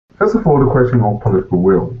First of all, the question of political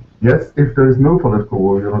will. Yes, if there is no political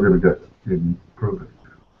will, you're not going to get any progress.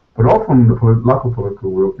 But often the lack of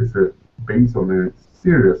political will is based on a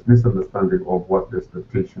serious misunderstanding of what the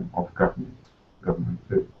expectation of government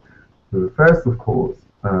is. So the first, of course,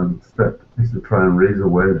 step is to try and raise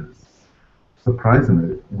awareness.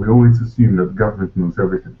 Surprisingly, we always assume that government knows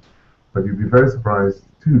everything, but you'd be very surprised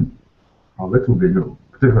too how little they know,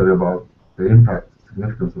 particularly about the impact,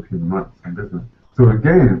 significance of human rights and business. So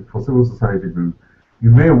again, for civil society groups,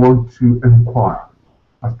 you may want to inquire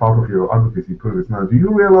as part of your advocacy process. Now, do you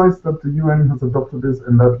realize that the UN has adopted this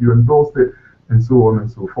and that you endorsed it, and so on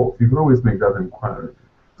and so forth? You can always make that inquiry.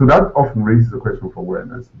 So that often raises a question for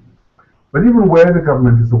awareness. But even where the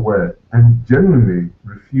government is aware and genuinely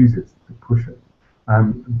refuses to push it,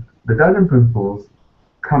 the guiding principles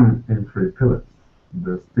come in three pillars: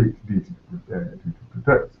 the state duty to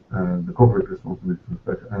protect, the corporate responsibility to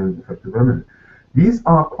protect, and effective remedy. These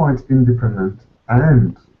are quite independent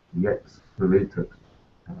and yet related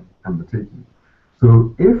undertaking.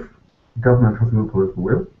 So if government has no political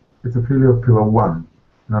will, it's a failure of pillar one.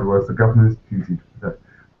 In other words, the government's duty to protect.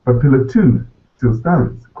 But pillar two still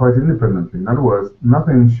stands quite independently. In other words,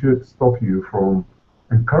 nothing should stop you from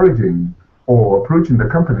encouraging or approaching the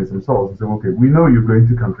companies themselves and saying, okay, we know you're going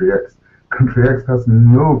to country X. Country X has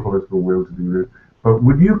no political will to do this, but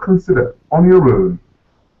would you consider on your own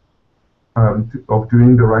of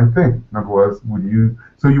doing the right thing? In other words,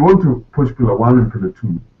 so you want to push pillar one and pillar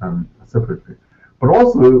two separately. But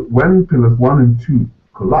also, when pillars one and two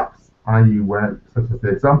collapse, i.e. where, such as the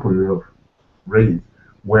example you have raised,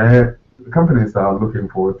 where the companies are looking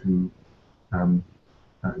forward to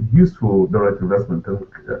useful direct investment,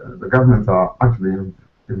 and the governments are actually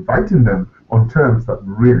inviting them on terms that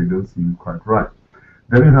really don't seem quite right,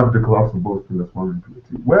 then you have the collapse of both pillars one and pillar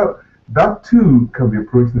two. Well, that too can be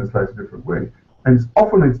approached in a slightly different way. And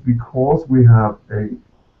often it's because we have a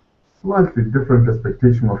slightly different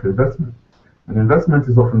expectation of investment. And investment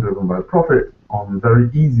is often driven by profit on very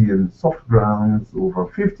easy and soft grounds over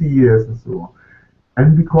 50 years and so on.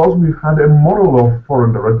 And because we've had a model of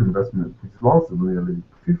foreign direct investment which lasted nearly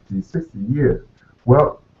 50, 60 years,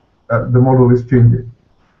 well, the model is changing.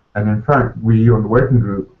 And in fact, we on the working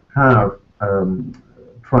group have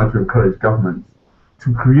tried to encourage governments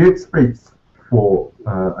to create space for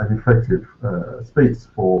an effective space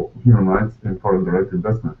for human rights in foreign direct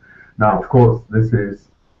investment. Now, of course, this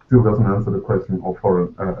still doesn't answer the question of foreign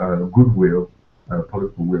goodwill,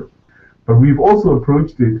 political will. But we've also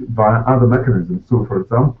approached it via other mechanisms. So, for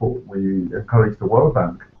example, we encourage the World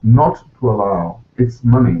Bank not to allow its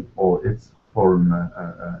money or its foreign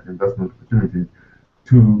investment opportunities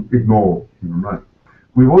to ignore human rights.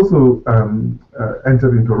 We've also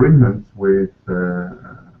entered into arrangements with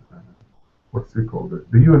what's it called?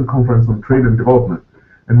 The UN Conference on Trade and Development,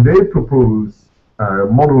 and they propose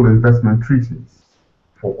model investment treaties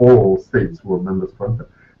for all states who are members of UNCTAD.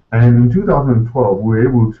 And in 2012, we were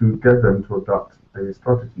able to get them to adopt a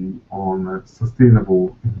strategy on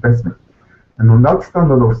sustainable investment. And on that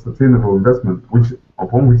standard of sustainable investment,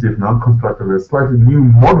 upon which they've now constructed a slightly new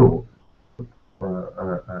model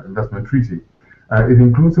investment treaty, it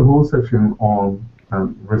includes a whole section on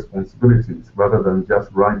responsibilities rather than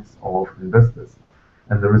just rights of investors.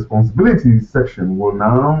 And the responsibilities section will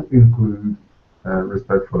now include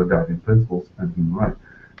respect for the guiding principles and human rights.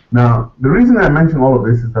 Now, the reason I mention all of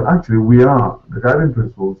this is that actually the guiding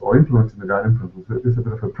principles, or implementing the guiding principles, is a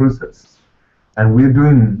bit of a process. And we're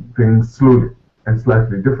doing things slowly and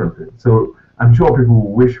slightly differently. So I'm sure people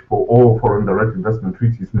will wish for all foreign direct investment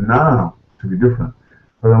treaties now to be different.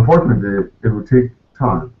 But unfortunately, it will take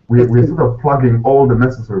time. We're sort of plugging all the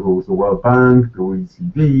necessary holes: the World Bank, the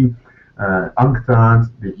OECD,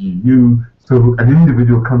 UNCTAD, the EU, so an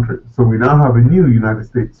individual country. So we now have a new United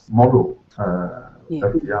States model,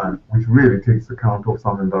 FDI, which really takes account of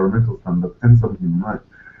some environmental standards and some human rights.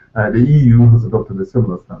 The EU has adopted a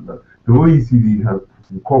similar standard. The OECD has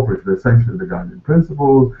incorporated essentially the guiding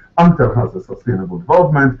principles. UNCTAD has a sustainable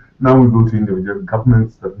development. Now we go to individual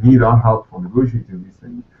governments that need our help for negotiating these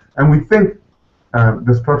things. And we think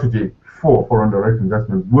the strategy for foreign direct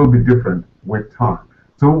investment will be different with time.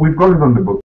 So we've got it on the book.